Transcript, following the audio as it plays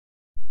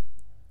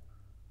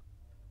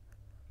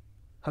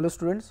Hello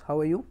students, how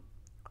are you?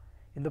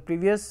 In the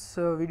previous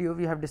video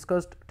we have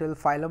discussed till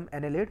phylum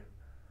Annelid,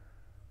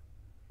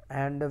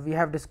 and we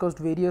have discussed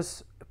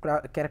various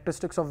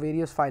characteristics of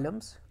various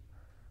phylums.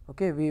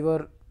 Okay, we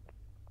were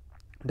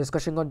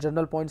discussing on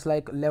general points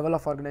like level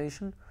of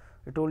organization.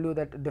 I told you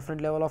that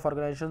different level of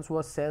organizations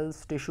were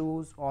cells,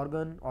 tissues,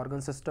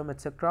 organ system,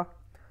 etc.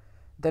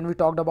 Then we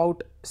talked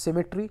about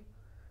symmetry,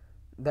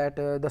 that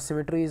the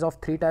symmetry is of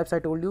three types. I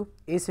told you: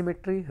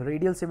 asymmetry,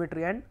 radial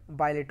symmetry, and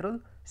bilateral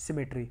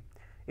symmetry.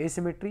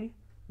 Asymmetry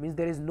means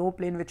there is no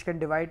plane which can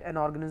divide an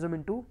organism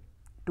into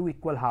two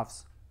equal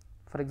halves,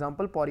 for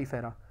example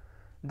porifera.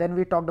 Then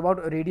we talked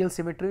about radial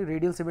symmetry.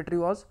 Radial symmetry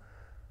was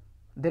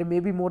there may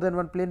be more than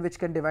one plane which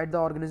can divide the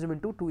organism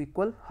into two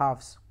equal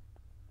halves.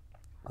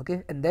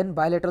 Okay, and then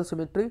bilateral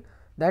symmetry,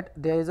 that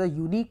there is a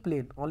unique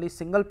plane, only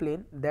single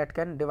plane that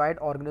can divide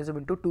organism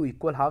into two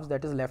equal halves,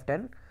 that is left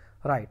and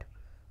right.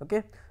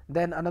 Okay,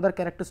 then another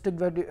characteristic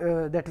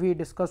that we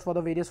discussed for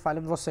the various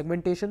phylums was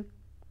segmentation,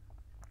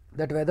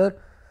 that whether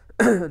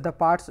the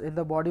parts in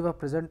the body were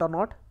present or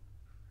not.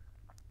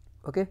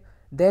 Okay,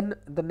 then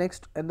the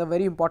next and the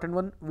very important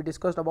one we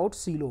discussed about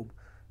coelom,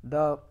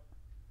 the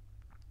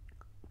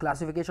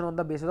classification on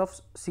the basis of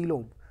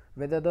coelom,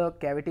 whether the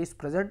cavity is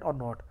present or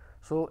not.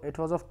 So it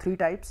was of three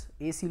types: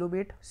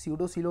 acoelomate,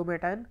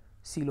 pseudocoelomate, and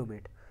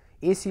coelomate.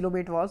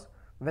 Acoelomate was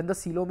when the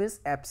coelom is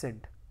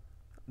absent,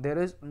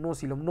 there is no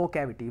coelom, no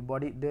cavity,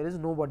 body, there is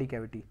no body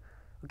cavity.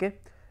 Okay,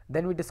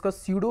 then we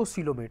discuss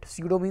pseudocoelomate.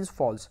 Pseudo means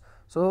false,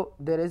 so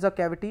there is a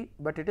cavity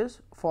but it is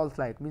false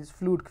like, means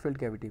fluid filled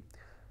cavity.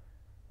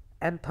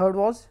 And third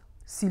was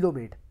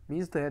coelomate,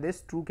 means there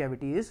is true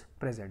cavity is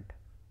present.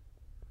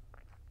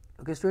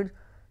 Okay students,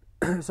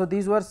 so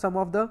these were some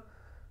of the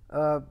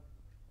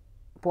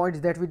points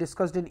that we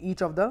discussed in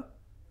each of the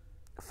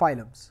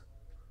phylums.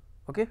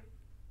 Okay.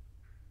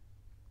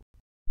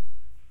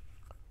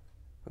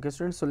 Okay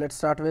students, so let's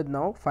start with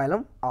now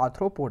phylum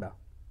Arthropoda.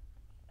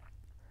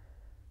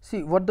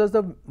 See, what does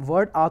the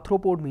word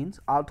arthropod means?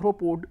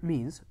 Arthropod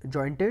means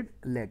jointed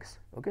legs.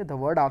 Okay, the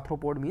word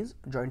arthropod means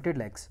jointed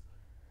legs.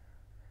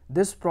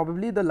 This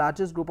probably the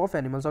largest group of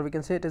animals, or we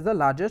can say it is the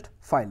largest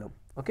phylum.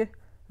 Okay,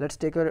 let's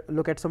take a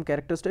look at some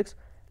characteristics.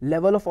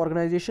 Level of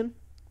organization,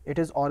 it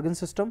is organ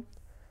system.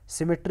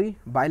 Symmetry,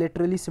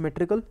 bilaterally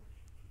symmetrical.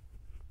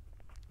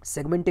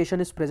 Segmentation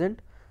is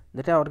present,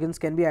 that organs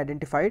can be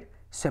identified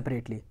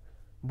separately.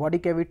 Body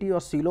cavity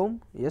or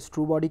coelom, yes,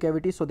 true body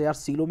cavity, so they are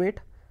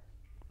coelomate.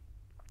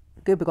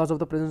 Okay, because of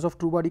the presence of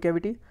true body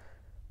cavity.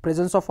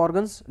 Presence of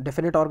organs,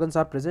 definite organs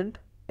are present.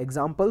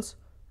 Examples: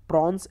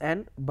 prawns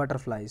and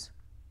butterflies.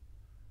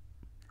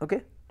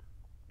 Okay,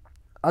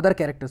 other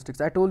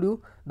characteristics, I told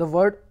you the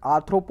word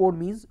arthropod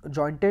means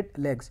jointed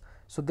legs,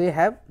 so they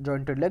have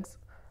jointed legs.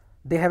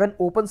 They have an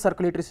open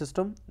circulatory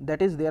system,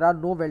 that is there are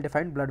no well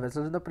defined blood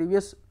vessels. In the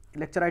previous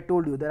lecture I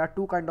told you there are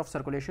two kinds of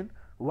circulation,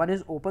 one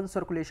is open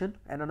circulation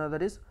and another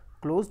is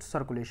closed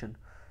circulation.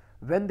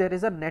 When there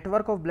is a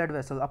network of blood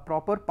vessels, a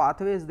proper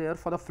pathway is there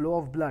for the flow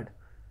of blood,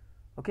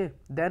 okay,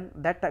 then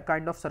that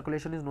kind of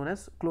circulation is known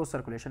as closed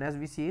circulation, as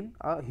we see in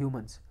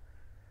humans.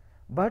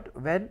 But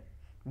when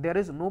there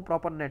is no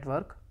proper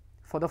network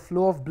for the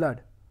flow of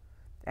blood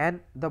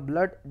and the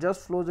blood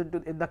just flows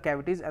in the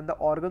cavities and the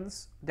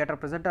organs that are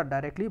present are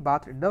directly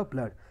bathed in the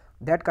blood,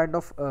 that kind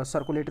of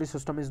circulatory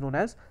system is known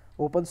as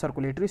open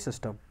circulatory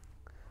system.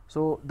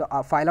 So the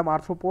phylum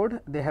Arthropod,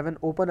 they have an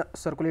open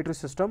circulatory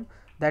system,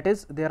 that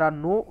is there are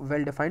no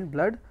well defined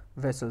blood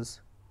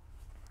vessels.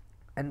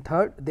 And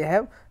third, they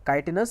have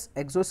chitinous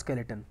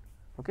exoskeleton.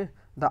 Okay,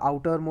 the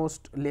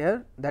outermost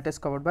layer that is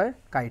covered by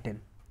chitin.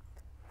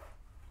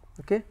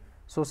 Okay,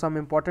 so some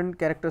important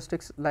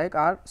characteristics like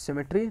are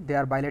symmetry, they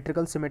are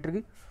bilateral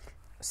symmetry.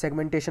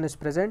 Segmentation is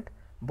present.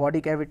 Body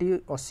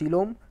cavity or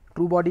coelom,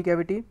 true body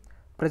cavity.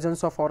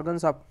 Presence of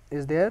organs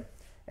is there.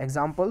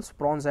 Examples: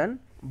 prawns and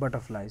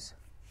butterflies.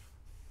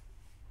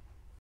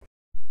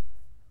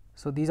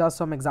 So these are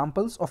some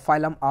examples of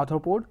phylum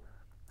Arthropod: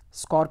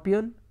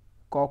 scorpion,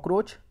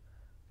 cockroach,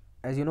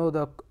 as you know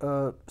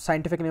the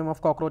scientific name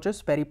of cockroach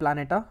is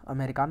Periplaneta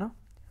americana.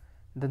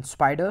 Then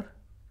spider,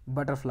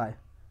 butterfly.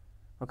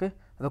 Okay,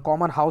 the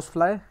common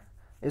housefly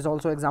is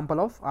also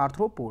example of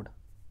arthropod.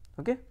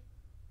 Okay,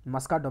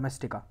 Musca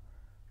domestica.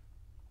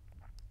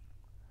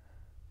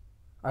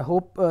 I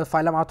hope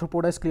phylum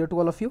Arthropoda is clear to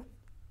all of you.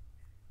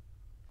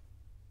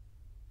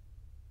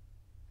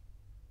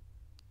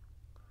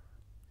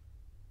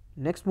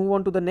 Next, move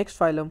on to the next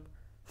phylum,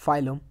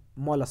 phylum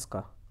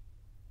Mollusca.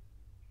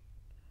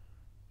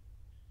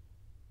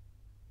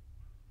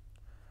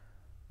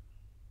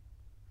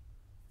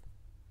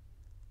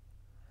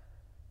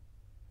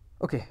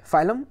 Okay,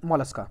 phylum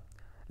Mollusca.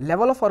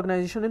 Level of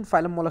organization in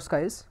phylum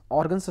Mollusca is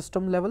organ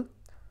system level.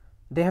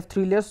 They have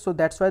three layers, so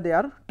that's why they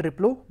are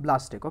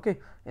triploblastic. Okay,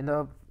 in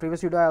the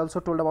previous video I also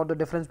told about the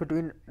difference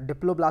between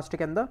diploblastic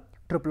and the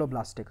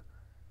triploblastic.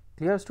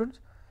 Clear students?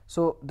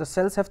 So the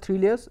cells have three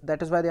layers,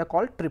 that is why they are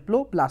called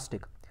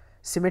triploblastic.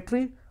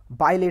 Symmetry,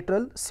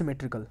 bilateral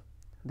symmetrical,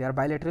 they are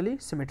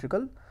bilaterally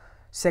symmetrical.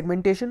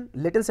 Segmentation,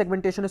 little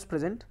segmentation is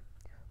present.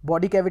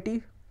 Body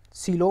cavity,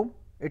 Coelom,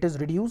 it is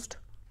reduced.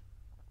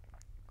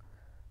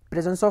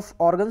 Presence of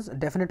organs,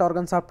 definite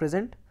organs are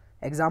present.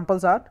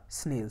 Examples are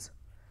snails.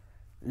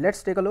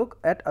 Let's take a look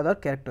at other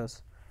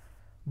characters.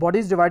 Body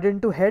is divided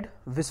into head,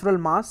 visceral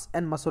mass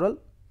and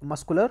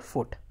muscular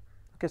foot.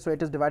 Okay, so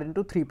it is divided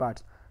into three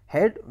parts: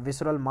 head,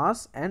 visceral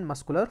mass and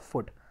muscular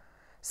foot.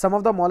 Some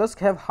of the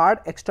mollusks have hard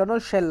external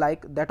shell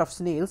like that of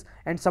snails,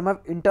 and some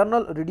have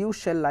internal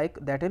reduced shell like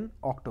that in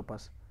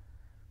octopus.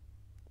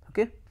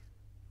 Okay.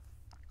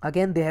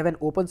 Again, they have an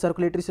open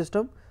circulatory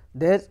system.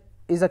 There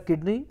is a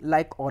kidney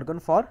like organ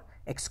for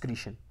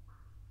excretion.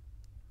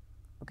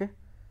 Okay.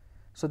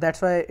 So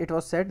that's why it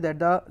was said that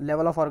the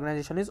level of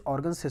organization is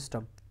organ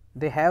system.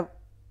 They have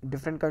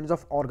different kinds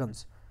of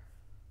organs.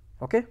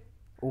 Okay.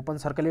 Open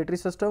circulatory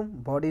system,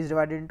 body is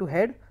divided into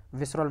head,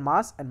 visceral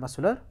mass and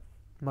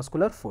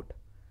muscular foot.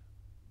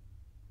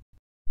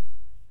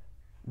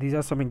 These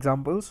are some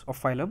examples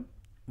of phylum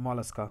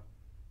Mollusca: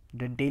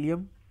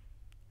 Dentalium,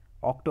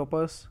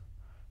 octopus,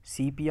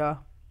 sepia,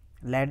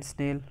 land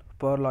snail,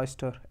 pearl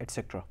oyster,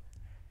 etc.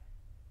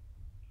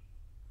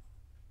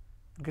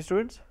 Okay,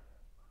 students,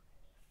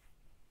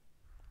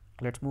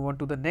 let's move on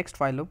to the next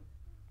phylum.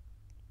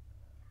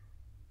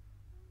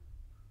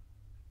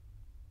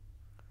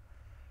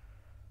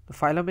 The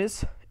phylum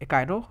is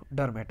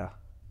Echinodermata.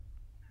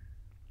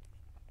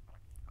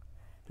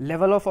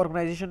 Level of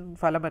organization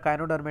phylum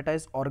Echinodermata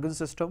is organ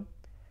system.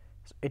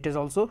 It is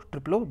also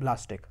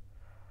triploblastic.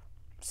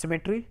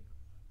 Symmetry,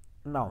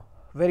 now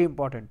very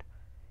important.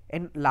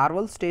 In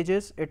larval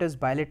stages it is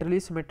bilaterally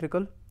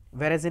symmetrical,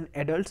 whereas in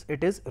adults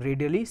it is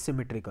radially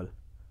symmetrical.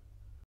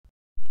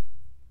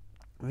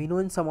 We know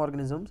in some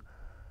organisms,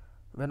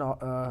 when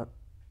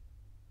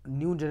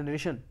new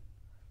generation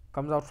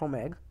comes out from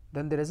egg,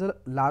 then there is a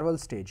larval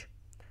stage,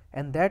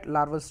 and that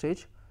larval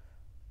stage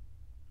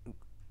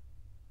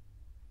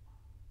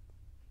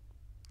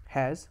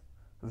has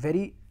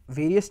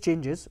various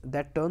changes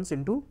that turns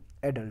into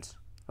adults.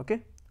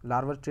 Okay,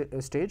 larval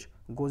stage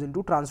goes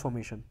into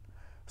transformation.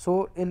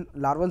 So in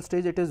larval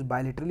stage it is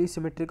bilaterally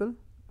symmetrical,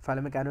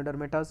 phylum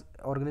Echinodermata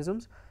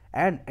organisms,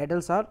 and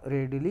adults are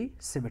radially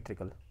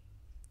symmetrical.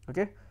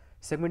 Okay,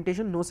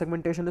 segmentation, no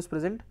segmentation is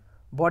present.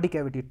 Body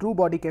cavity, true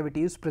body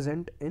cavity is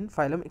present in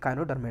phylum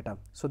Echinodermata,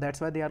 so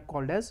that's why they are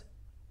called as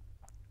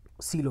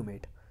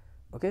coelomate.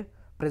 Okay,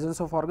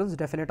 presence of organs,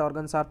 definite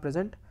organs are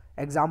present.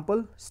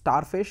 Example,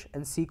 starfish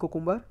and sea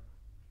cucumber.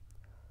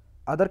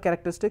 Other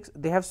characteristics,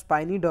 they have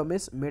spiny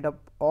dermis made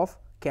up of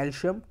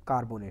calcium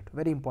carbonate,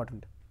 very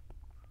important,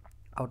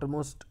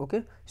 outermost.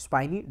 Okay,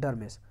 spiny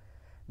dermis.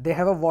 They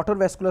have a water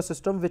vascular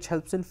system which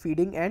helps in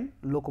feeding and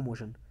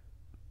locomotion.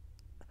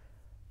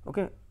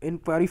 Okay, in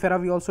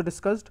Porifera we also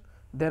discussed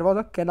there was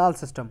a canal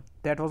system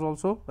that was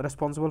also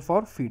responsible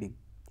for feeding.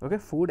 Okay,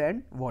 food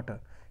and water.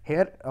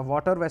 Here a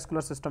water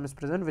vascular system is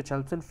present which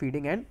helps in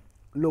feeding and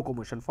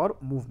locomotion for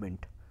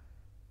movement.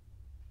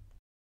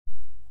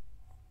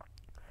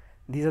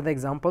 These are the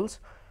examples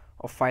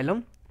of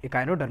phylum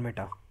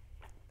Echinodermata: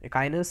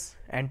 Echinus,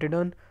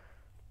 Antedon,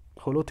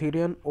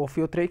 Holothurian,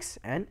 Ophiothrix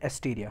and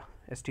Asteria.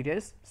 Asteria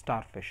is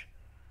starfish.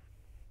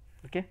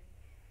 Okay.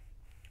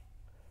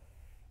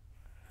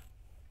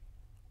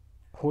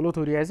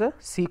 Holothuria is a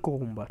sea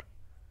cucumber.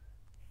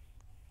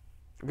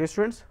 Okay,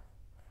 students,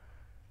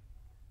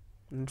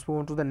 let's move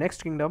on to the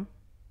next kingdom,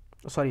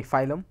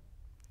 phylum.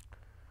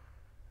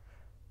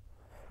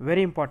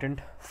 Very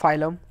important,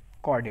 phylum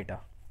Chordata.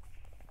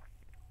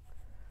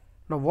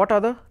 Now, what are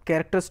the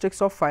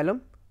characteristics of phylum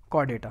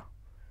Chordata?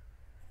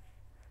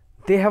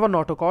 They have a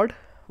notochord.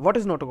 What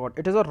is notochord?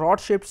 It is a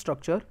rod shaped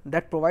structure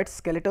that provides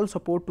skeletal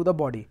support to the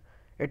body.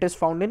 It is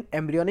found in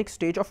embryonic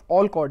stage of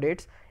all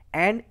chordates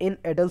and in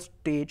adult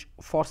stage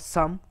for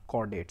some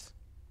chordates.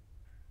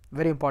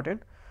 Very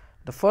important.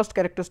 The first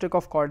characteristic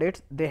of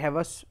chordates, they have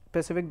a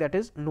specific, that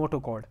is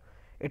notochord.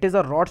 It is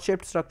a rod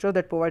shaped structure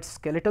that provides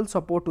skeletal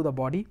support to the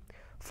body,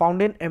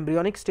 found in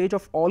embryonic stage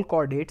of all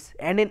chordates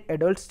and in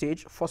adult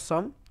stage for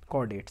some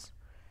chordates.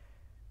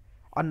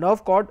 A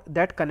nerve cord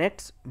that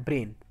connects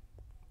brain.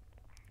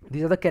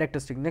 These are the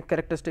characteristics. Next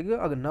characteristic,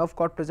 a nerve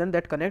cord present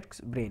that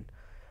connects brain.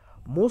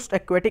 Most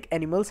aquatic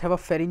animals have a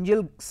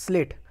pharyngeal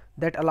slit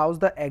that allows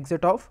the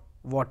exit of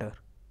water.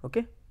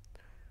 Okay,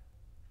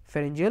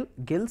 pharyngeal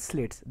gill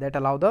slits that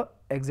allow the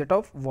exit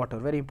of water,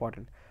 very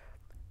important.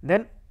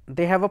 Then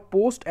they have a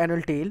post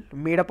anal tail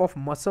made up of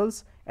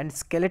muscles and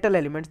skeletal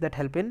elements that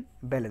help in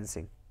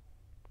balancing.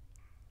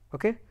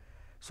 Okay,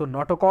 so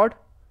notochord,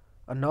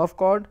 a nerve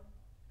cord,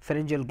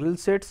 pharyngeal gill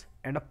slits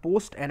and a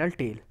post anal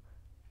tail.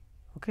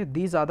 Okay,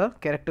 these are the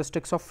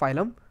characteristics of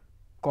phylum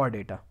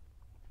Chordata.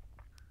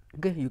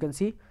 Okay, you can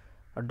see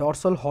a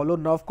dorsal hollow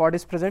nerve cord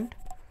is present.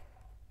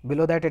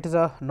 Below that it is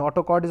a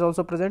notochord is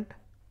also present.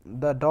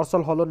 The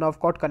dorsal hollow nerve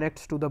cord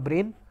connects to the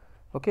brain.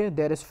 Okay,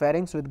 there is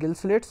pharynx with gill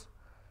slits.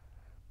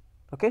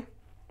 Okay,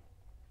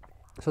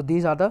 so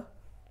these are the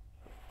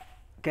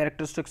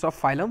characteristics of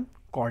phylum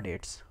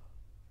Chordates.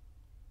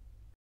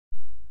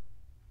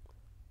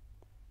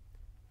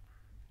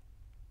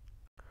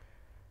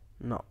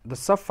 Now the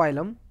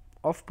subphylum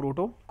of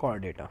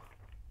Protochordata.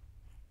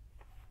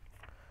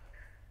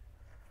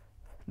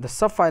 the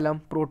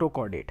subphylum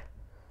Protochordate.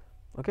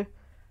 Okay,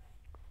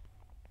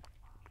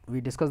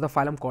 we discussed the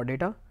phylum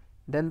Chordata,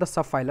 then the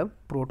subphylum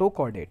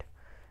Protochordate.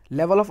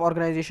 Level of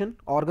organization,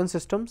 organ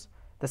systems,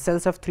 the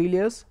cells have 3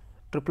 layers,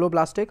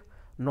 triploblastic,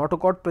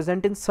 notochord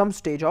present in some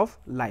stage of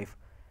life.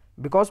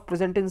 Because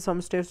present in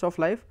some stage of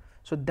life,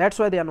 so that's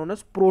why they are known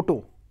as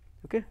proto,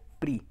 okay,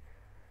 pre.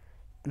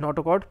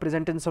 Notochord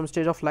present in some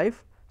stage of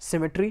life,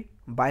 symmetry,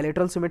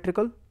 bilateral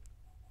symmetrical,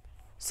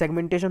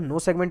 segmentation, no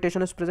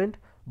segmentation is present,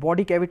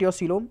 body cavity or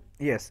coelom,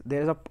 yes,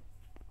 there is a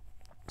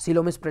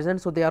coelom is present,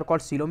 so they are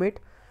called coelomate.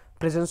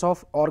 Presence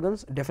of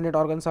organs, definite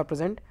organs are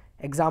present.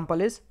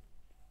 Example is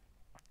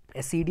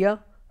Acidia,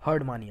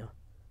 Herdmania.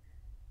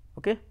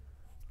 Okay.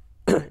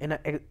 In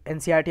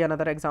NCERT,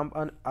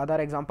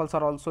 other examples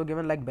are also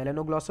given, like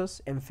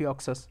Balanoglossus,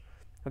 Amphioxus.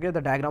 Okay,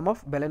 the diagram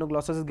of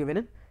Balanoglossus is given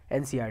in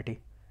NCERT.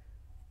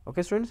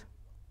 Okay, students.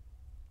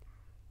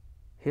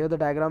 Here the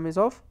diagram is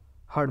of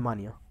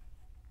Herdmania.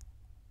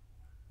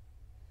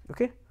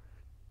 Okay.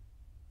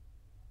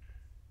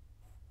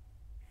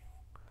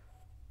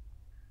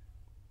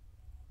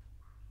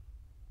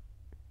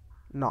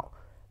 Now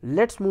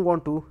let's move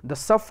on to the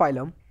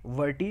subphylum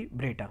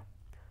Vertebrata.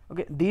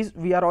 Okay, these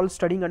we are all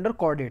studying under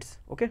chordates.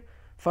 Okay,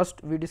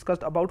 first we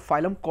discussed about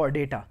phylum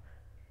Chordata.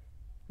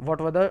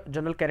 What were the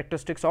general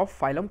characteristics of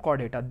phylum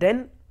Chordata?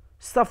 Then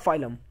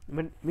subphylum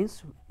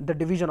means the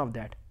division of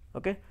that.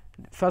 Okay,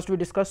 first we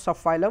discussed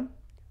subphylum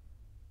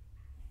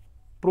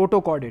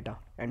Protochordata,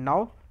 and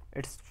now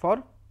it's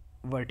for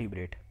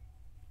vertebrate.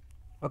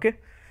 Okay.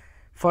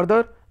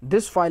 Further,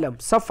 this phylum,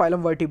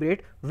 subphylum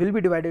vertebrate, will be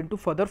divided into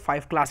further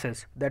 5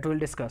 classes that we will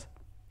discuss: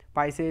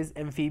 Pisces,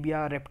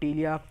 Amphibia,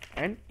 Reptilia,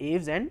 and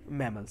Aves and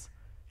Mammals.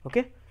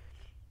 Okay.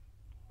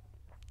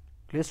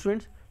 Clear,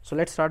 students? So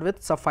let's start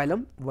with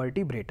subphylum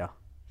Vertebrata.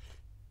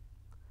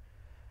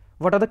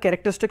 What are the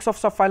characteristics of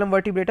subphylum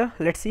Vertebrata?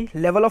 Let's see.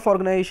 Level of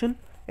organization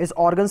is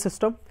organ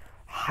system,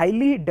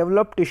 highly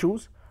developed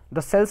tissues.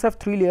 The cells have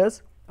 3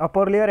 layers: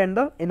 upper layer and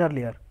the inner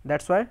layer.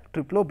 That's why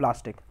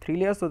triploblastic. 3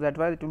 layers, so that's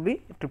why it will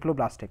be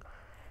triploblastic.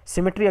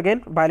 Symmetry,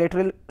 again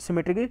bilateral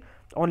symmetry,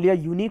 only a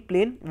unique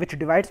plane which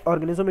divides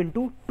organism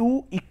into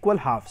 2 equal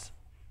halves.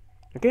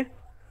 Okay.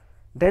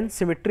 Then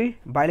symmetry,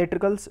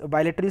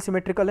 bilaterally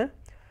symmetrical.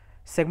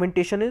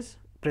 Segmentation is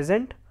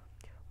present.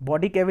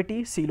 Body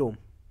cavity, coelom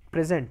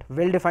present.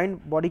 Well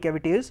defined body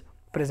cavity is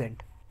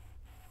present.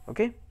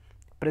 Okay.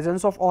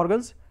 Presence of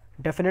organs,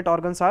 definite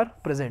organs are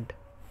present.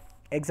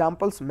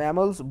 Examples: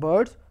 mammals,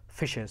 birds,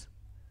 fishes.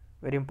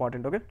 Very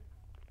important. Okay.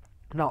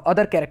 Now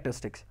other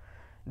characteristics: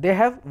 they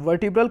have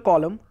vertebral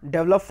column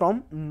developed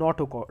from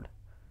notochord.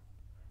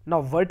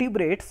 Now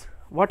vertebrates,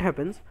 what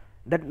happens,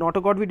 that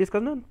notochord we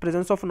discussed, no?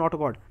 Presence of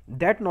notochord,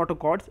 that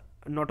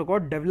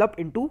notochord develop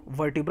into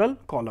vertebral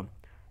column.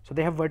 So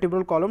they have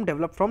vertebral column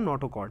developed from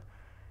notochord.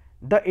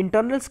 The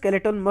internal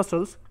skeletal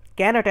muscles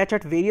can attach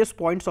at various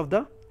points of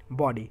the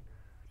body.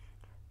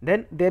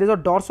 Then there is a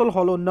dorsal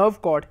hollow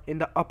nerve cord in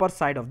the upper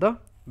side of the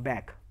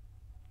back.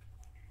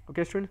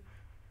 Okay, students,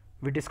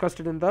 we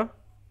discussed it in the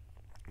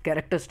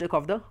characteristic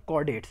of the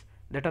chordates,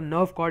 that a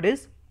nerve cord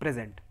is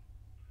present.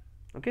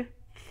 Okay.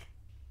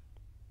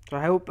 So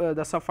I hope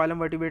the subphylum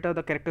Vertebrata,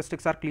 the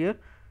characteristics are clear.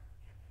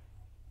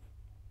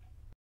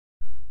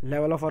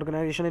 Level of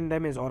organization in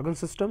them is organ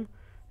system.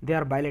 They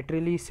are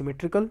bilaterally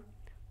symmetrical.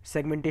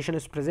 Segmentation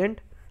is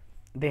present.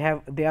 They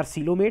are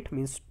coelomate,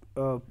 means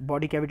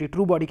body cavity,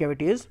 true body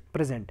cavity is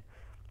present.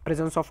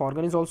 Presence of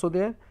organ is also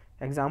there.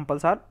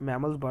 Examples are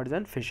mammals, birds,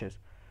 and fishes.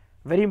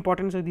 Very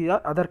important. So these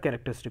are other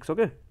characteristics.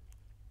 Okay.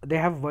 They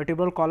have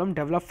vertebral column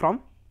developed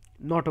from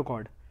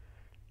notochord.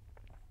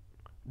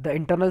 The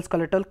internal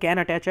skeletal can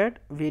attach at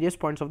various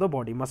points of the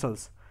body,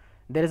 muscles.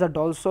 There is a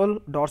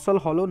dorsal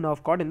hollow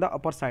nerve cord in the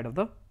upper side of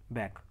the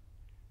back.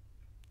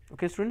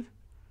 Okay, students.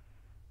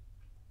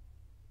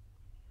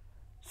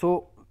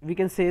 So we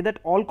can say that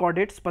all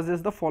chordates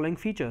possess the following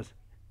features: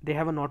 they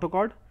have a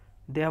notochord,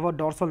 they have a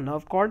dorsal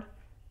nerve cord,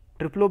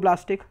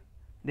 triploblastic,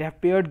 they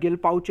have paired gill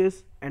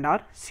pouches, and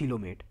are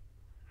coelomate.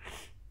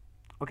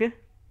 Okay.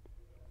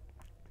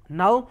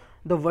 Now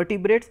the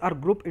vertebrates are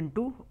grouped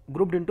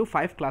into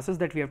 5 classes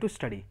that we have to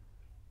study.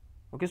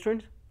 Okay,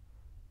 students.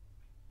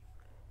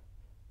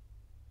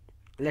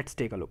 Let's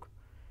take a look.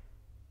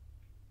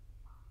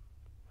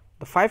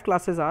 The 5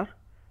 classes are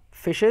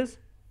fishes,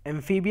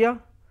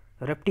 amphibia,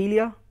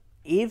 reptilia,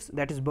 aves,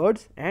 that is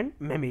birds, and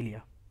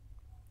mammalia.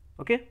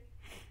 Okay.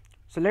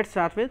 So let's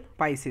start with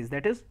Pisces,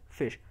 that is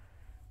fish.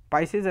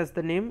 Pisces, as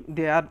the name,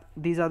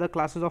 these are the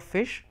classes of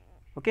fish.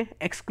 Okay,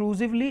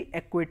 exclusively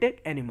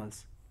aquatic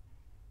animals.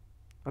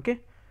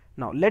 Okay.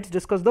 Now let's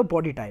discuss the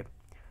body type.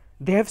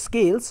 They have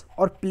scales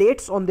or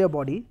plates on their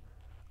body,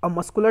 a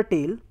muscular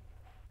tail.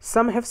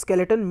 Some have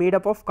skeleton made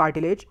up of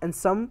cartilage, and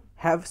some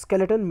have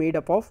skeleton made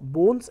up of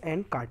bones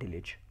and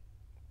cartilage.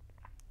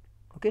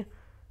 Okay.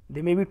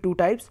 There may be 2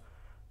 types.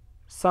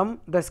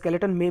 The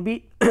skeleton may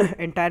be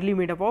entirely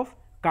made up of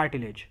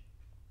cartilage.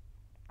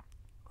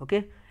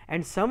 Okay.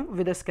 And some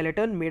with a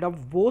skeleton made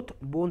of both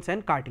bones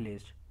and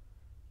cartilage.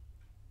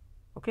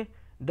 Okay.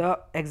 The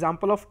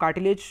example of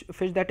cartilage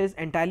fish that is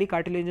entirely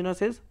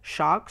cartilaginous is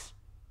sharks,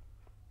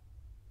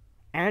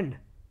 and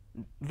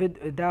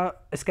with the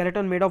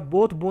skeleton made of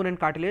both bone and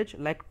cartilage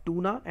like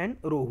tuna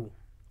and rohu.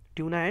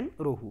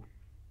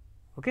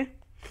 Okay,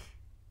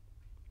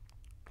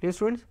 clear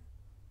students?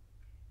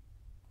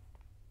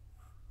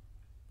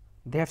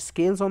 They have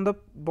scales on the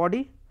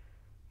body,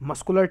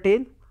 muscular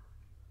tail,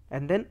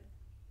 and then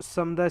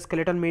the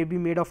skeleton may be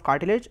made of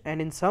cartilage,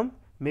 and in some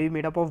may be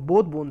made up of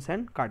both bones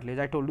and cartilage.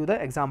 I told you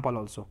the example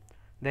also.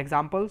 The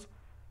examples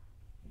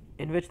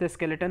in which the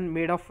skeleton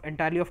made of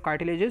entirely of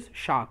cartilage is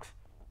sharks,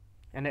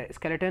 and a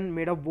skeleton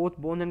made of both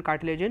bone and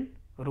cartilage in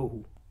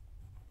rohu.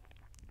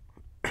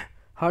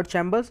 Heart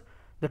chambers,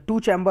 the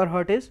 2-chamber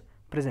heart is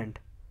present.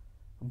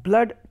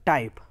 Blood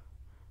type,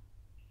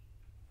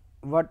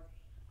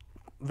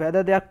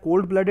 whether they are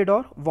cold blooded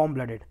or warm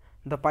blooded.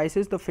 The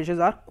Pisces, the fishes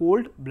are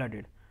cold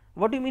blooded.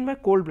 What do you mean by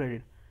cold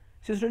blooded?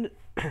 So students,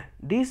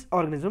 these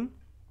organisms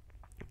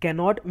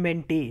cannot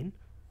maintain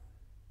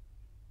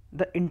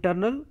the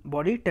internal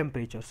body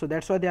temperature, so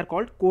that's why they are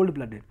called cold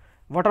blooded.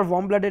 What are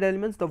warm blooded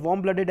animals? The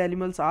warm blooded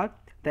animals are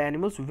the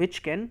animals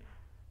which can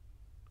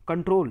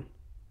control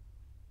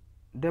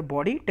their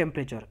body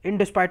temperature in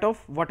despite of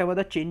whatever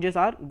the changes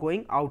are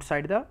going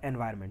outside the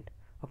environment.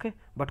 Okay,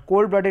 but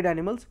cold blooded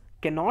animals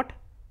cannot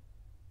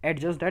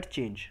adjust that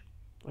change.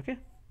 Okay,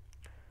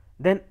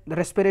 then the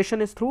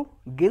respiration is through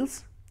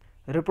gills.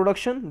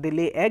 Reproduction, they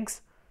lay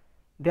eggs.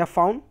 They are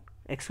found,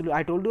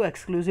 I told you,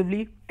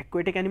 exclusively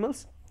aquatic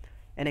animals.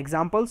 And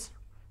examples: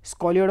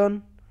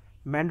 scoliodon,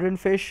 mandarin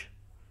fish.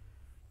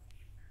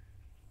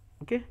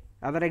 Okay,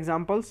 other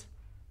examples: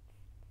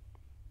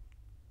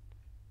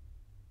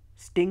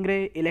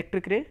 stingray,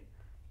 electric ray,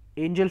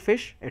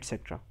 angelfish,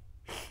 etc.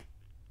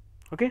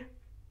 Okay,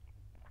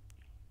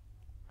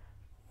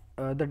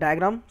 the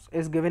diagram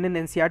is given in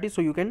NCERT,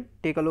 so you can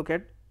take a look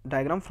at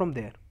diagram from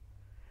there.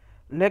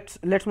 Next,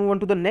 let's move on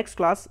to the next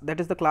class, that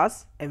is the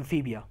class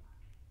amphibia.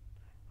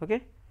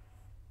 Okay,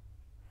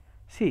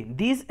 see,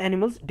 these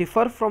animals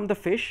differ from the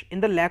fish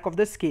in the lack of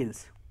the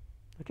scales.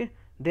 Okay,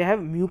 they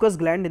have mucus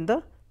gland in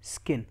the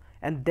skin,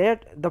 and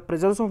that the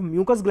presence of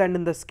mucus gland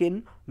in the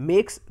skin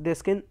makes their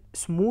skin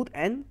smooth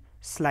and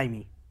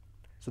slimy.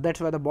 So that's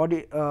why the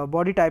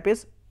body type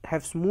is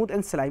have smooth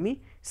and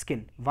slimy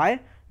skin. Why?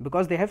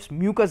 Because they have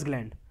mucus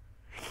gland.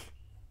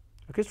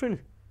 Okay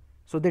students,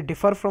 so they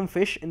differ from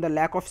fish in the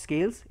lack of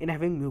scales in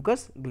having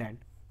mucus gland.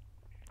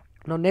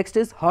 Now next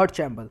is heart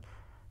chamber.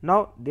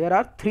 Now there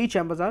are 3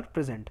 chambers are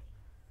present.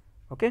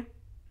 Okay,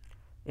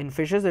 in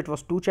fishes it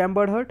was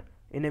 2-chambered heart,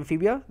 in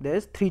amphibia there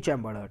is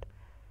 3-chambered heart.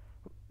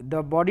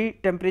 The body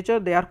temperature,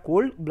 they are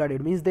cold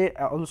blooded, means they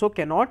also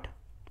cannot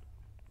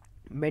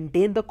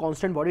maintain the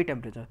constant body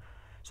temperature.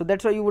 So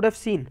that's why you would have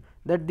seen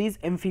that these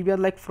amphibia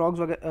like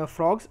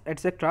frogs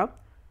etc.,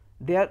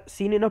 they are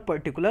seen in a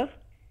particular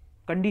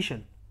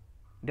condition.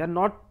 They are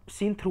not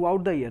seen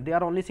throughout the year, they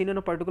are only seen in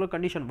a particular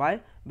condition.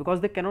 Why?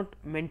 Because they cannot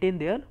maintain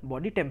their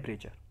body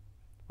temperature.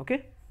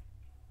 Okay,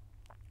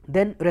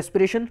 then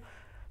respiration,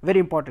 very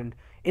important.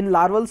 In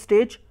larval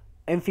stage,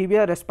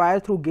 amphibia respire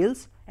through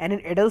gills, and in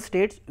adult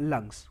states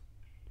lungs.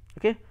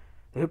 Okay,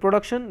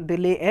 reproduction, they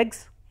lay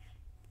eggs.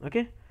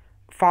 Okay,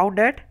 found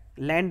at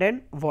land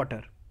and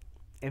water.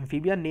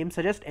 Amphibia, name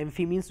suggests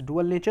amphi means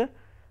dual nature,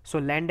 so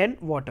land and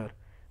water.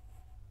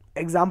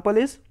 Example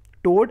is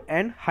toad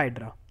and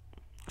hyla.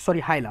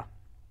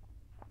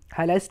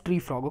 Hyla is tree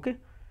frog. Okay,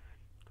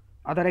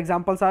 other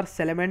examples are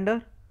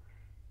salamander.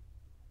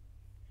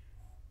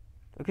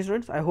 Okay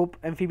students, I hope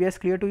amphibia is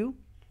clear to you.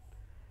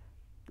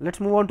 Let's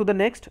move on to the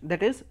next,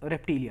 that is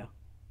reptilia.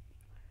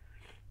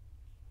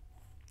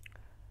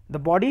 The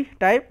body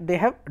type, they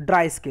have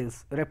dry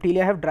scales.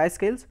 Reptilia have dry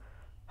scales.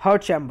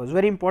 Heart chambers,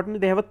 very important,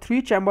 they have a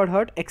 3-chambered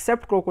heart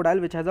except crocodile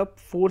which has a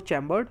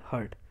 4-chambered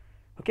heart.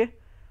 Okay,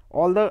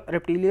 all the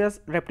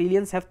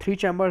reptilians have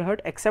 3-chambered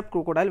heart except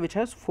crocodile which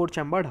has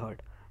 4-chambered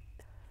heart.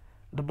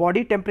 The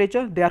body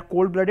temperature, they are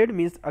cold blooded,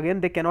 means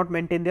again they cannot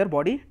maintain their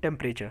body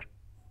temperature.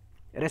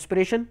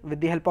 Respiration, with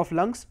the help of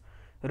lungs.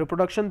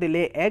 Reproduction, they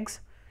lay eggs.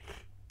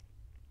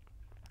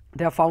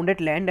 They are found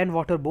at land and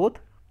water both.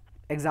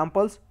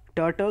 Examples: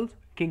 turtles,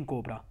 king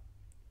cobra.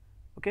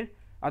 Okay,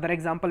 other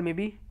example may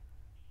be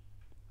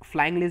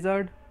flying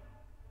lizard,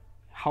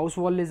 house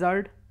wall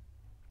lizard,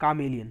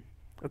 chameleon.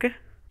 Okay,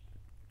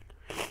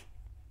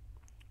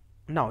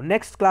 now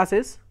next class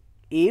is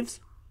aves,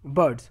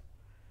 birds.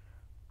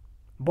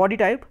 Body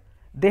type,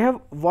 they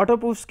have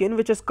waterproof skin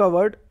which is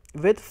covered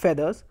with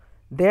feathers.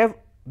 They have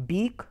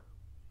beak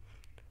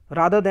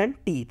rather than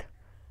teeth.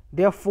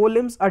 Their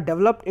forelimbs are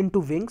developed into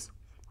wings.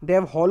 They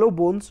have hollow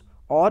bones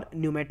or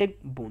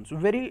pneumatic bones.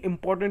 Very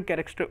important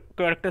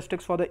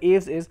characteristics for the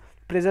aves is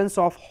presence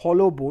of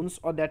hollow bones,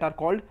 or that are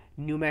called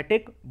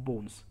pneumatic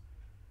bones.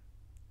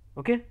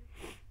 Okay,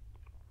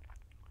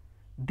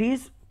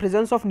 these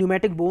presence of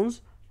pneumatic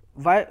bones,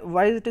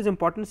 why it is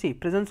important? See,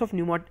 presence of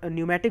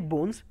pneumatic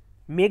bones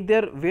make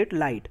their weight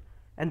light,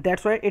 and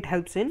that's why it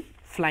helps in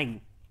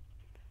flying.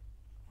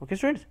 Okay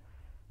students,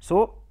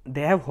 so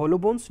they have hollow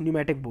bones,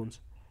 pneumatic bones.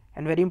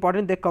 and very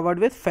important, they are covered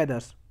with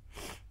feathers.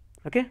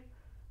 Okay,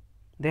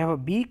 they have a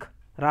beak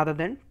rather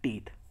than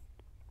teeth.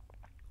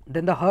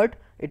 Then the heart,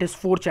 it is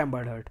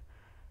 4-chambered heart.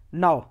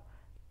 Now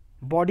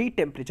body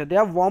temperature, they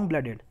are warm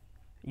blooded.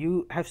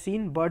 You have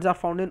seen birds are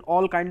found in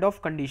all kind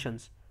of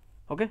conditions.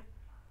 Okay,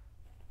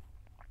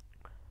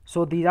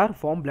 so these are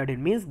warm blooded,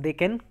 means they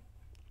can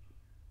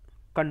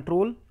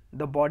control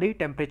the body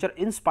temperature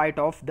in spite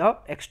of the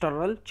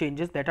external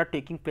changes that are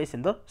taking place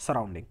in the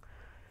surrounding.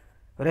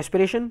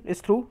 Respiration is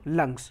through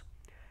lungs.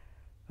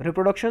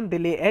 Reproduction, they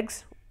lay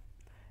eggs,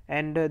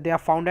 and they are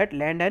found at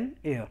land and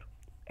air.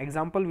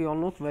 Example, we all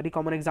know, very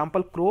common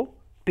example, crow,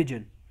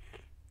 pigeon.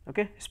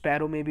 Okay,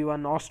 sparrow may be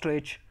one,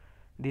 ostrich.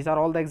 These are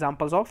all the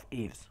examples of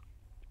aves.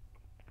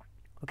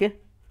 Okay,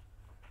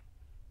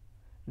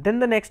 then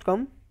the next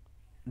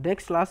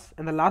class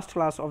and the last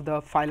class of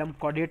the phylum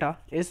Chordata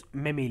is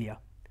Mammalia.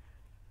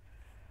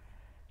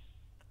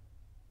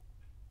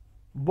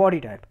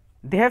 Body type,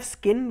 they have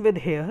skin with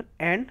hair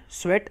and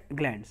sweat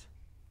glands.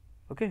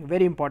 Okay,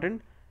 very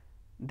important,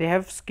 they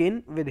have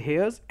skin with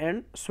hairs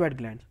and sweat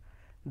glands.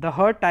 The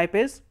heart type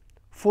is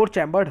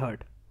 4-chambered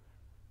heart.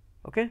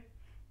 Okay,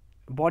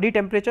 body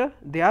temperature,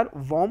 they are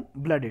warm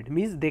blooded,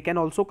 means they can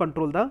also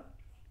control the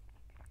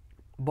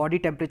body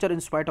temperature in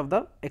spite of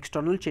the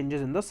external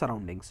changes in the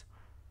surroundings.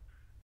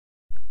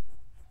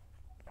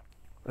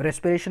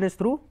 Respiration is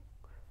through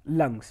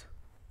lungs.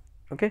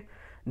 Okay,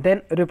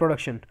 then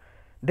reproduction,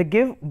 they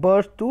give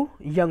birth to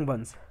young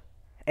ones,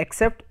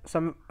 except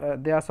some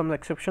there are some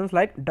exceptions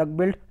like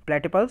duck-billed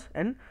platypus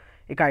and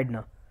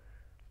echidna.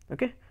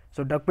 Okay,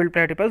 so duck-billed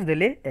platypus, they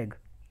lay egg.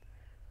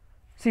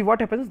 See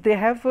what happens, they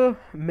have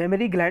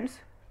mammary glands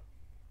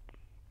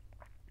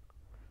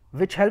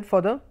which help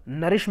for the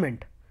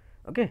nourishment,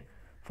 okay,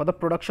 for the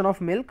production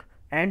of milk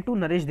and to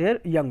nourish their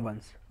young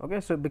ones.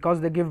 Okay, so because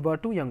they give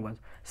birth to young ones,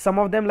 some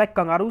of them like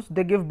kangaroos,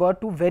 they give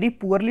birth to very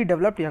poorly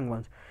developed young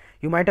ones.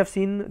 You might have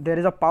seen there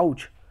is a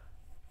pouch.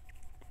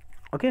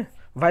 Okay,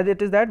 why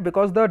it is that?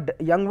 Because the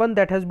young one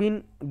that has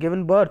been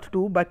given birth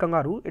to by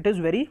kangaroo, it is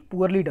very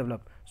poorly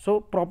developed, so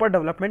proper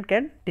development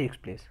can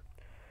take place.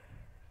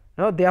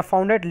 Now they are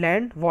found at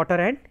land, water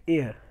and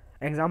air.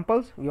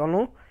 Examples, we all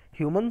know,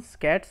 humans,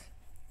 cats,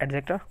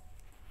 etc.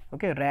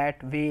 Okay,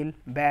 rat, whale,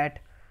 bat,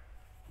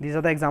 these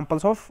are the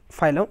examples of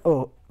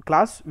phylum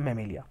class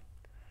Mammalia.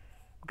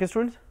 Okay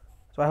students,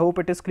 so I hope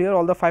it is clear,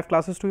 all the 5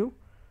 classes to you.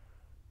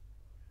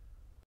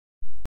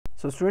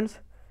 So students,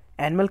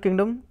 animal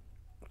kingdom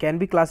can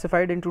be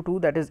classified into 2,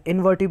 that is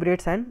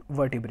invertebrates and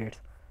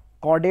vertebrates.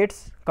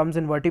 Chordates comes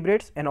in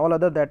vertebrates and all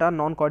other that are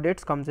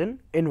non-chordates comes in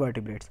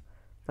invertebrates.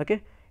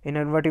 Okay, in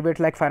invertebrates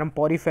like phylum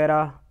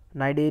Porifera,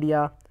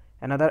 Cnidaria,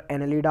 another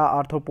Annelida,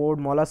 Arthropod,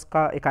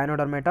 Mollusca,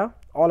 Echinodermata,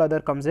 all other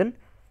comes in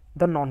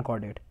the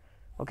non-chordate.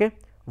 Okay,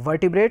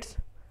 vertebrates,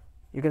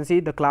 you can see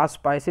the class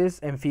Pisces,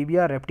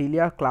 Amphibia,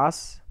 Reptilia,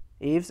 class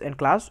Aves and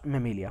class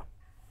Mammalia.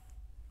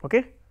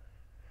 Okay,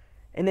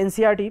 in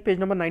NCERT page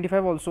number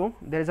 95 also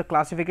there is a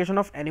classification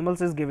of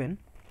animals is given.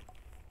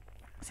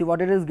 See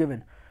what it is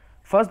given.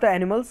 First, the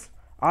animals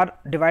are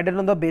divided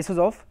on the basis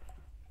of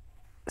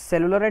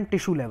cellular and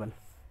tissue level.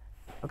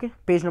 Okay,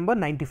 page number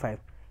 95.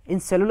 In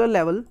cellular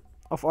level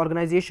of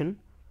organization,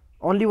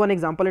 only one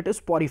example, it is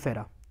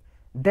Porifera.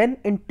 Then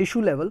in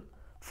tissue level,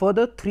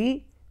 further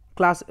 3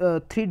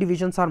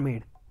 divisions are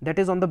made, that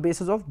is on the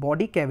basis of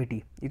body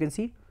cavity. You can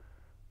see.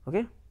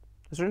 Okay,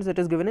 students, it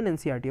is given in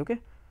NCERT. Okay,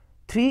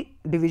 3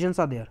 divisions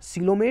are there: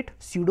 coelomate,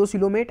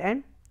 pseudocoelomate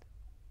and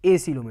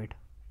acoelomate.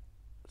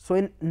 So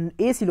in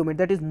acoelomate,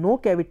 that is no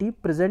cavity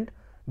present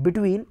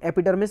between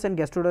epidermis and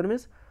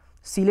gastrodermis,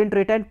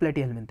 coelenterata and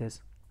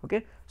platyhelminthes.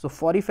 Okay, so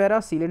Porifera,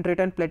 coelenterata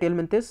and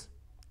platyhelminthes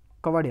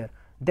covered here.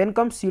 Then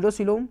comes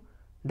pseudocoelom.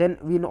 Then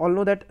we all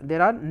know that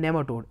there are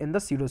nematode in the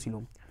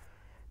pseudocoelom.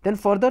 Then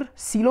further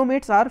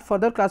coelomates are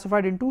further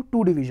classified into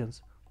 2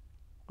 divisions.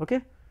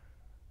 Okay,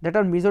 that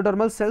are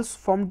mesodermal cells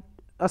form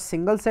a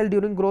single cell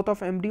during growth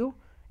of embryo,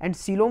 and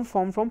coelom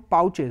formed from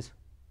pouches.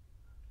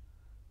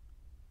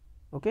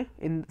 Okay,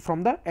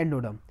 from the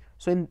endoderm.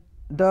 So in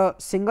the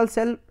single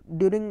cell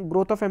during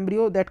growth of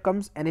embryo, that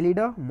comes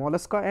Annelida,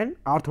 Mollusca and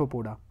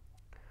Arthropoda,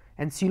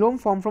 and coelom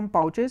formed from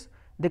pouches,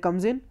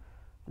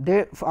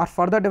 they are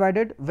further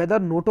divided whether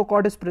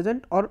notochord is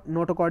present or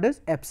notochord is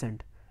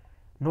absent.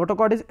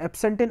 Notochord is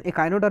absent in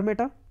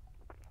Echinodermata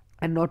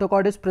and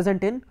notochord is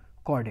present in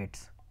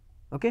chordates.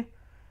 Okay,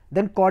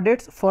 then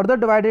chordates further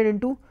divided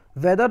into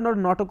whether or not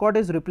notochord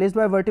is replaced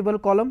by vertebral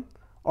column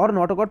or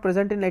notochord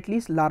present in at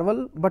least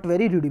larval but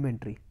very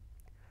rudimentary.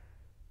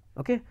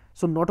 Okay,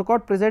 so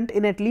notochord present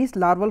in at least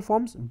larval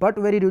forms but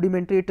very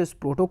rudimentary, it is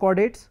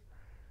protochordates,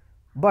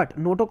 but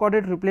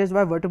notochordate replaced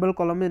by vertebral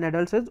column in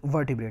adults is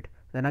vertebrate.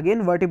 Then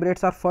again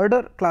vertebrates are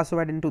further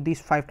classified into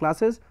these 5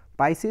 classes: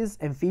 Pisces,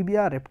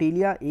 Amphibia,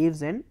 Reptilia,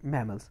 Aves and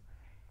mammals.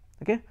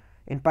 Okay,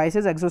 in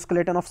Pisces,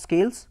 exoskeleton of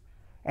scales,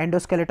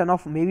 endoskeleton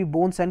of maybe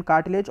bones and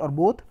cartilage or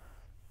both.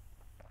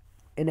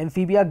 In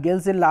Amphibia,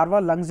 gills in larva,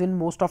 lungs in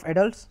most of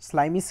adults,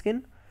 slimy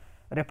skin.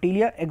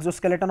 Reptilia,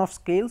 exoskeleton of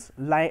scales,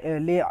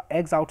 lay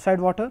eggs outside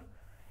water.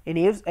 In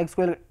Aves,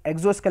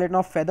 exoskeleton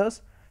of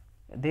feathers,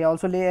 They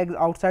also lay eggs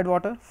outside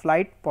water.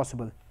 Flight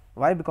possible.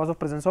 Why? Because of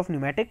presence of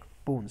pneumatic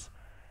bones.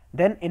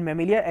 Then in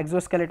Mammalia,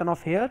 exoskeleton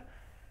of hair,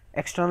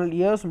 external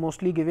ears,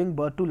 mostly giving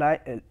birth to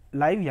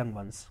live young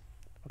ones.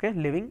 Okay,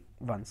 living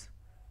ones.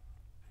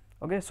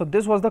 Okay, so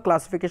this was the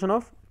classification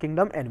of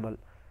kingdom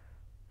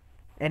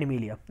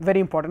Animalia. Very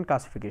important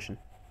classification.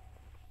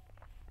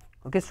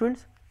 Okay,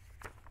 students.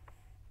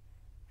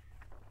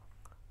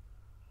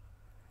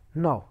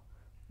 Now,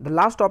 the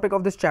last topic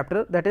of this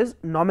chapter, that is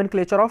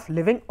nomenclature of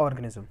living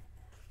organism.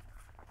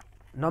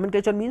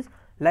 Nomenclature means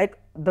like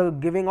the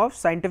giving of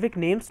scientific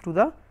names to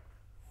the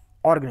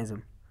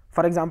organism.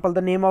 For example,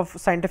 the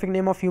scientific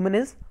name of human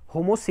is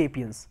Homo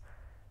sapiens.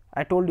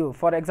 I told you.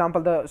 For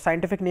example, the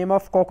scientific name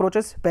of cockroach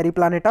is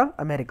Periplaneta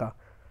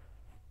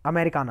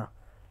americana.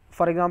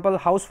 For example,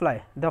 housefly,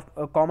 the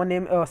common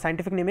name,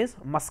 scientific name is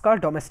Musca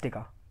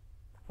domestica.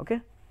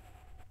 Okay.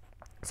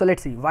 So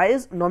let's see, why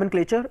is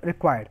nomenclature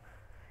required?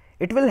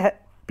 It will help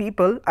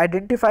people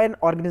identify an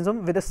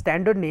organism with a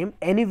standard name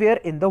anywhere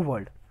in the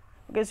world.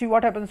 Okay, see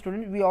what happens,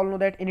 students. We all know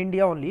that in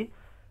India only,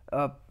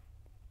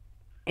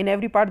 in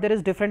every part there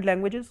is different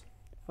languages.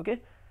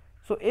 Okay,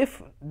 so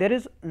if there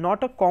is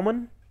not a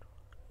common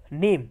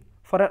name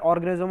for an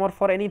organism or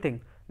for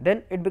anything,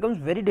 then it becomes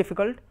very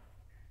difficult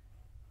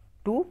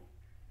to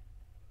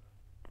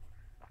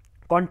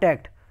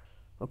contact.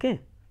 Okay,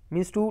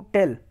 means to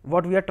tell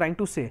what we are trying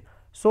to say.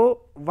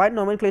 So why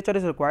nomenclature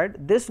is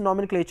required? This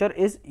nomenclature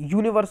is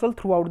universal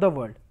throughout the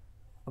world.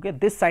 Okay,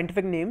 these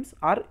scientific names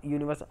are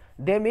universal.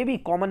 There may be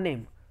common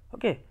name.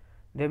 Okay,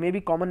 there may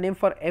be common name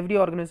for every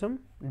organism,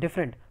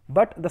 different,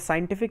 but the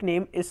scientific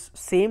name is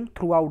same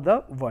throughout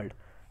the world.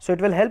 So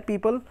it will help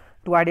people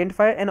to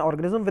identify an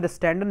organism with a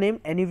standard name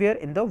anywhere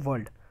in the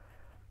world.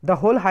 The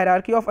whole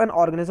hierarchy of an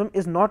organism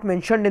is not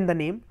mentioned in the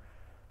name.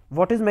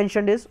 What is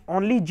mentioned is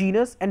only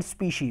genus and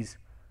species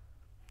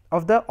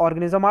of the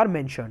organism are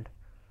mentioned,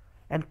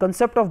 and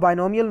concept of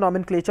binomial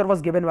nomenclature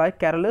was given by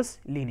Carolus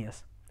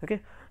Linnaeus.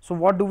 Okay, so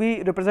what do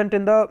we represent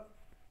in the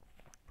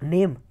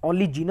name?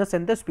 Only genus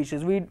and the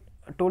species. We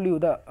told you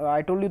the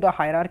I told you the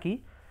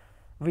hierarchy.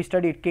 We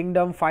studied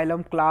kingdom,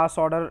 phylum, class,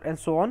 order, and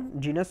so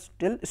on, genus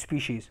till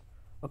species.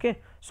 Okay,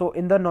 so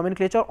in the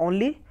nomenclature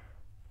only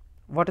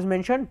what is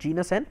mentioned?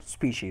 Genus and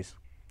species.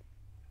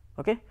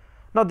 Okay,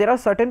 now there are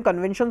certain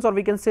conventions, or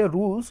we can say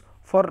rules,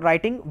 for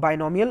writing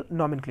binomial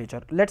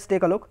nomenclature. Let's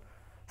take a look.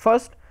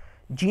 First,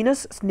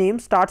 genus name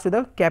starts with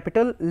a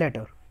capital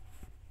letter.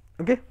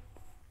 Okay,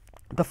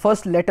 the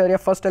first letter or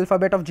first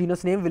alphabet of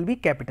genus name will be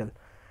capital.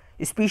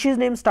 Species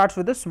name starts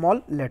with a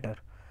small letter.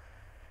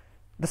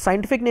 The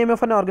scientific name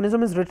of an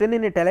organism is written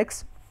in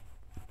italics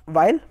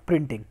while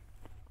printing.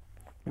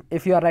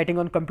 If you are writing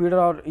on computer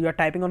or you are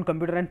typing on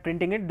computer and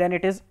printing it, then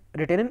it is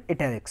written in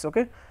italics.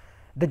 Okay,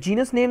 the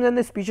genus names and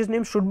the species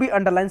name should be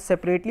underlined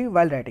separately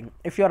while writing.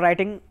 If you are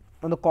writing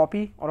on the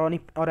copy or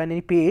on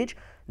any page,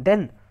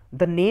 then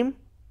the name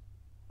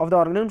of the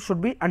organism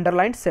should be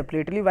underlined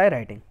separately while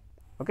writing.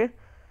 Okay,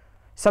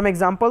 some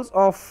examples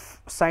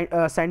of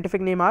scientific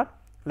name are,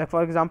 like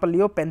for example,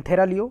 Leo,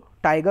 Panthera leo,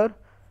 tiger,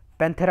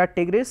 Panthera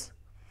tigris.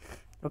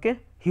 Okay,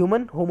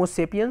 human, Homo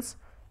sapiens,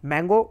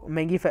 mango,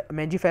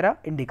 Mangifera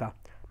indica.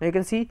 Now you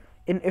can see,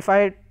 if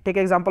I take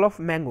example of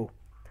mango,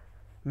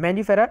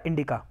 Mangifera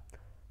indica,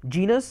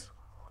 genus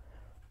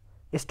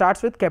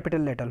starts with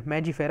capital letter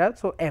Mangifera,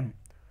 so M,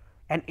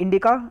 and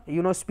indica,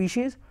 you know,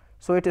 species,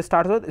 so it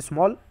starts with a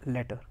small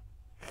letter.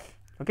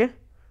 Okay,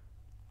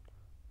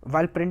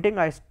 while printing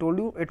I told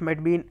you it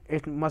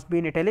must be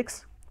in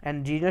italics,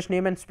 and genus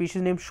name and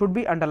species name should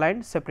be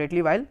underlined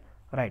separately while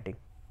writing.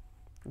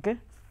 Okay.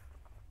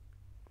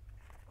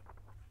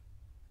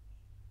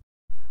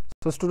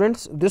 So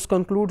students, this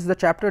concludes the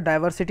chapter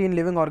diversity in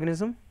living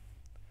organism.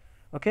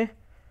 Okay,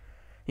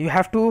 you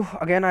have to,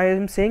 again I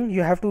am saying,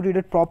 you have to read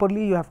it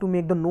properly, you have to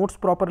make the notes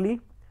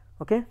properly.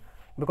 Okay,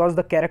 because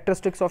the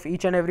characteristics of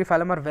each and every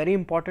phylum are very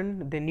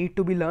important, they need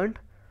to be learned.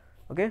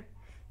 Okay,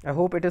 I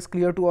hope it is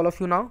clear to all of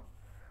you now.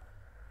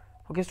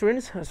 Okay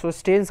students, so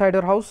stay inside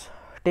your house,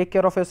 take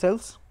care of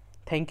yourselves.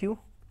 Thank you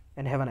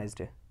and have a nice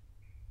day.